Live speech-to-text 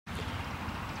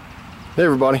Hey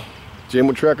everybody, Jim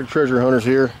with Tracker Treasure Hunters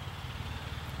here.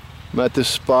 I'm at this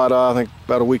spot I think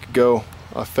about a week ago.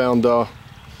 I found 4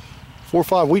 or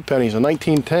 5 wheat pennies in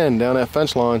 1910 down that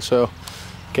fence line, so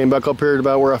came back up here to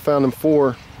about where I found them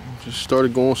before. Just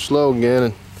started going slow again,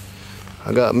 and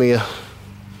I got me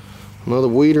another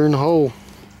weeder in the hole.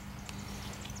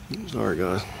 Sorry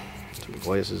guys, took my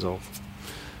glasses off.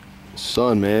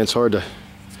 Sun, man, it's hard to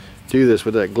do this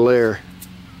with that glare.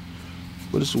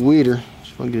 But it's a weeder.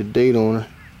 See if I can get a date on her.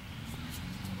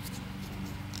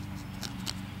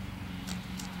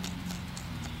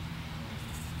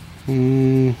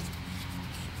 Don't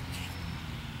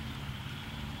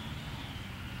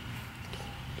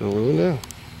really know.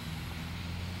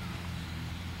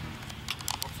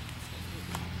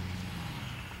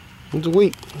 It's a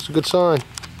wheat. That's a good sign.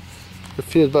 It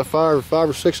feels about five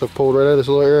or six I've pulled right out of this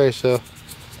little area, so.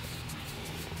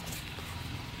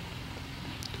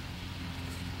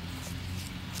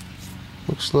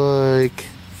 Looks like,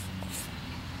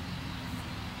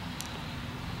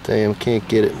 damn, can't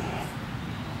get it.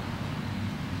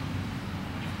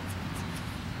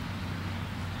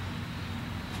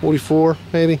 $44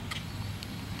 maybe. I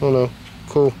don't know.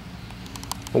 Cool.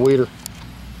 A weeder.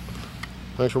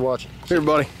 Thanks for watching. Hey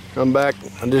everybody, I'm back.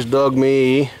 I just dug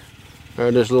me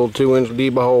this little 2-inch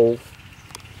deep hole.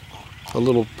 A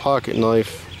little pocket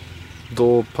knife,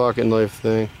 dull pocket knife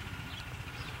thing.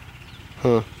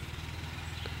 Huh.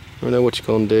 I don't know what you're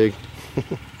gonna dig.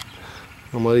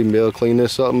 I might even be able to clean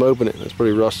this up and open it. It's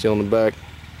pretty rusty on the back.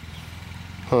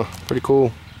 Huh, pretty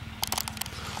cool.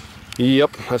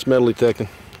 Yep, that's metal detecting.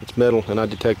 It's metal and I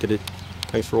detected it.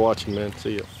 Thanks for watching, man.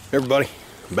 See ya. Everybody,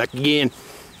 I'm back again.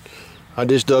 I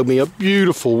just dug me a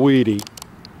beautiful wheatie.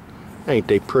 Ain't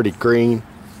they pretty green?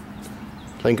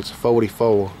 I think it's a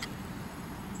 44.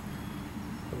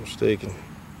 I'm mistaken.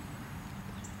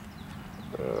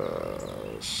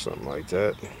 Something like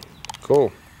that.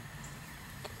 Cool.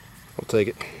 I'll take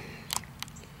it.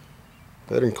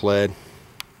 Better than clad.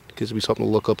 Gives me something to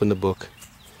look up in the book.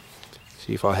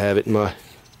 See if I have it in my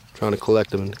trying to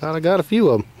collect them. And God, I got a few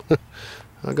of them.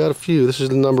 I got a few. This is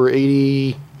the number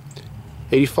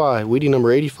 85. Wheatie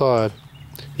number 85.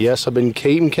 Yes, I've been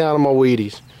keeping count of my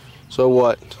Wheaties. So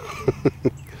what?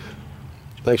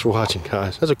 Thanks for watching,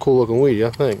 guys. That's a cool looking Wheatie,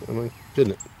 I think. I mean,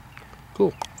 isn't it?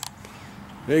 Cool.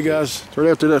 Hey guys, right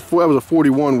after that was a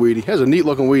 41 Wheatie. That's a neat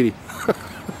looking Wheatie.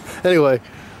 Anyway,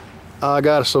 I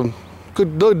got some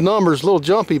good numbers, a little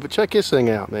jumpy, but check this thing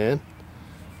out, man.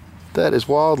 That is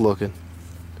wild looking.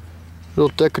 Little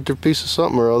decorative piece of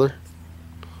something or other.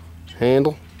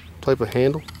 Handle, type of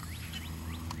handle.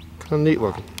 Kind of neat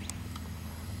looking.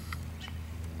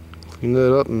 Clean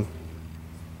that up and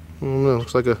I don't know.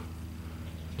 Looks like a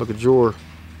drawer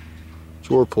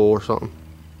pull or something.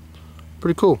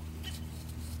 Pretty cool.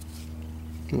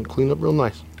 And clean up real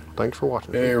nice. Thanks for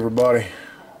watching. Hey everybody.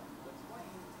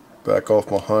 Back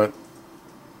off my hunt.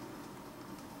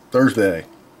 Thursday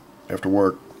after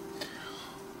work.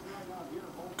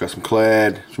 Got some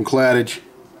claddage.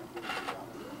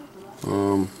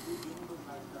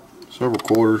 Several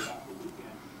quarters,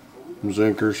 some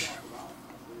zinkers,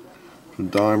 some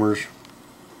dimers,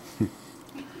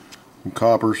 some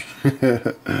coppers.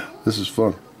 This is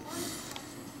fun.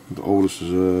 The oldest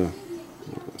is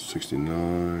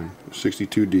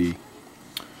 62D.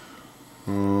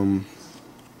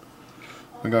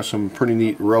 I got some pretty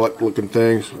neat relic looking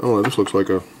things. I don't know, this looks like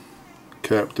a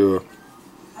cap to a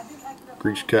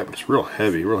grease cap. It's real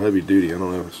heavy duty. I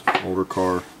don't know if it's an older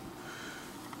car.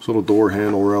 This little door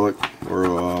handle relic or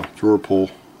a drawer pull.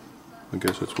 I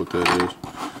guess that's what that is.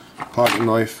 Pocket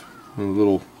knife and a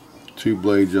little 2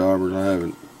 blade jobbers. I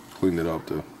haven't cleaned it up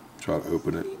to try to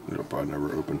open it. It'll probably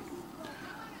never open.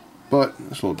 But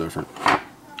it's a little different.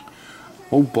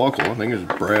 Old buckle. I think it's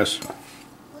brass.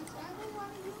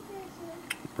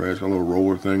 Brass got a little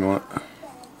roller thing on it.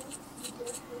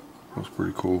 That's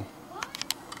pretty cool.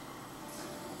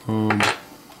 I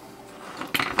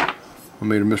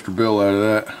made a Mr. Bill out of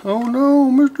that. Oh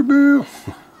no, Mr. Bill!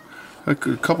 A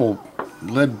couple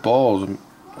lead balls,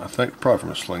 I think probably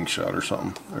from a slingshot or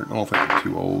something. I don't think they're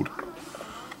too old. I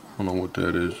don't know what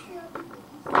that is.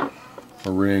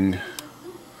 A ring.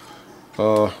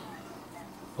 A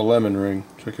lemon ring.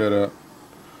 Check that out.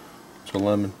 It's a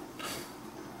lemon.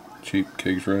 Cheap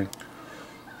Keg's ring.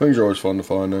 Rings are always fun to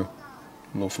find though.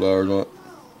 No flowers on it.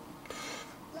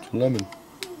 It's a lemon.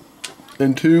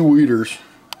 And 2 weeders.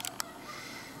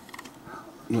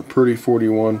 A pretty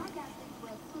 41. I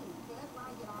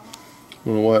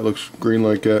don't know why it looks green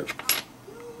like that.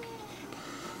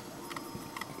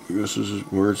 I guess this is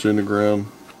where it's in the ground.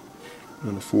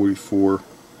 And a 44.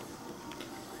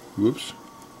 Whoops.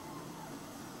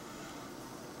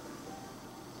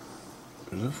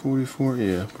 Is that 44?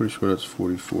 Yeah, pretty sure that's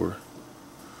 44.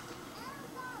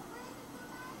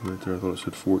 Right there, I thought it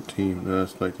said 14. No,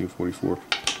 that's 1944.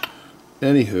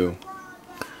 Anywho,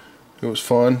 it was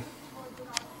fun.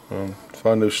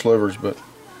 Find those slivers, but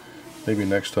maybe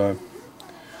next time.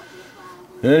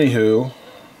 Anywho,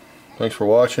 thanks for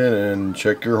watching and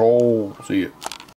check your hole. See ya.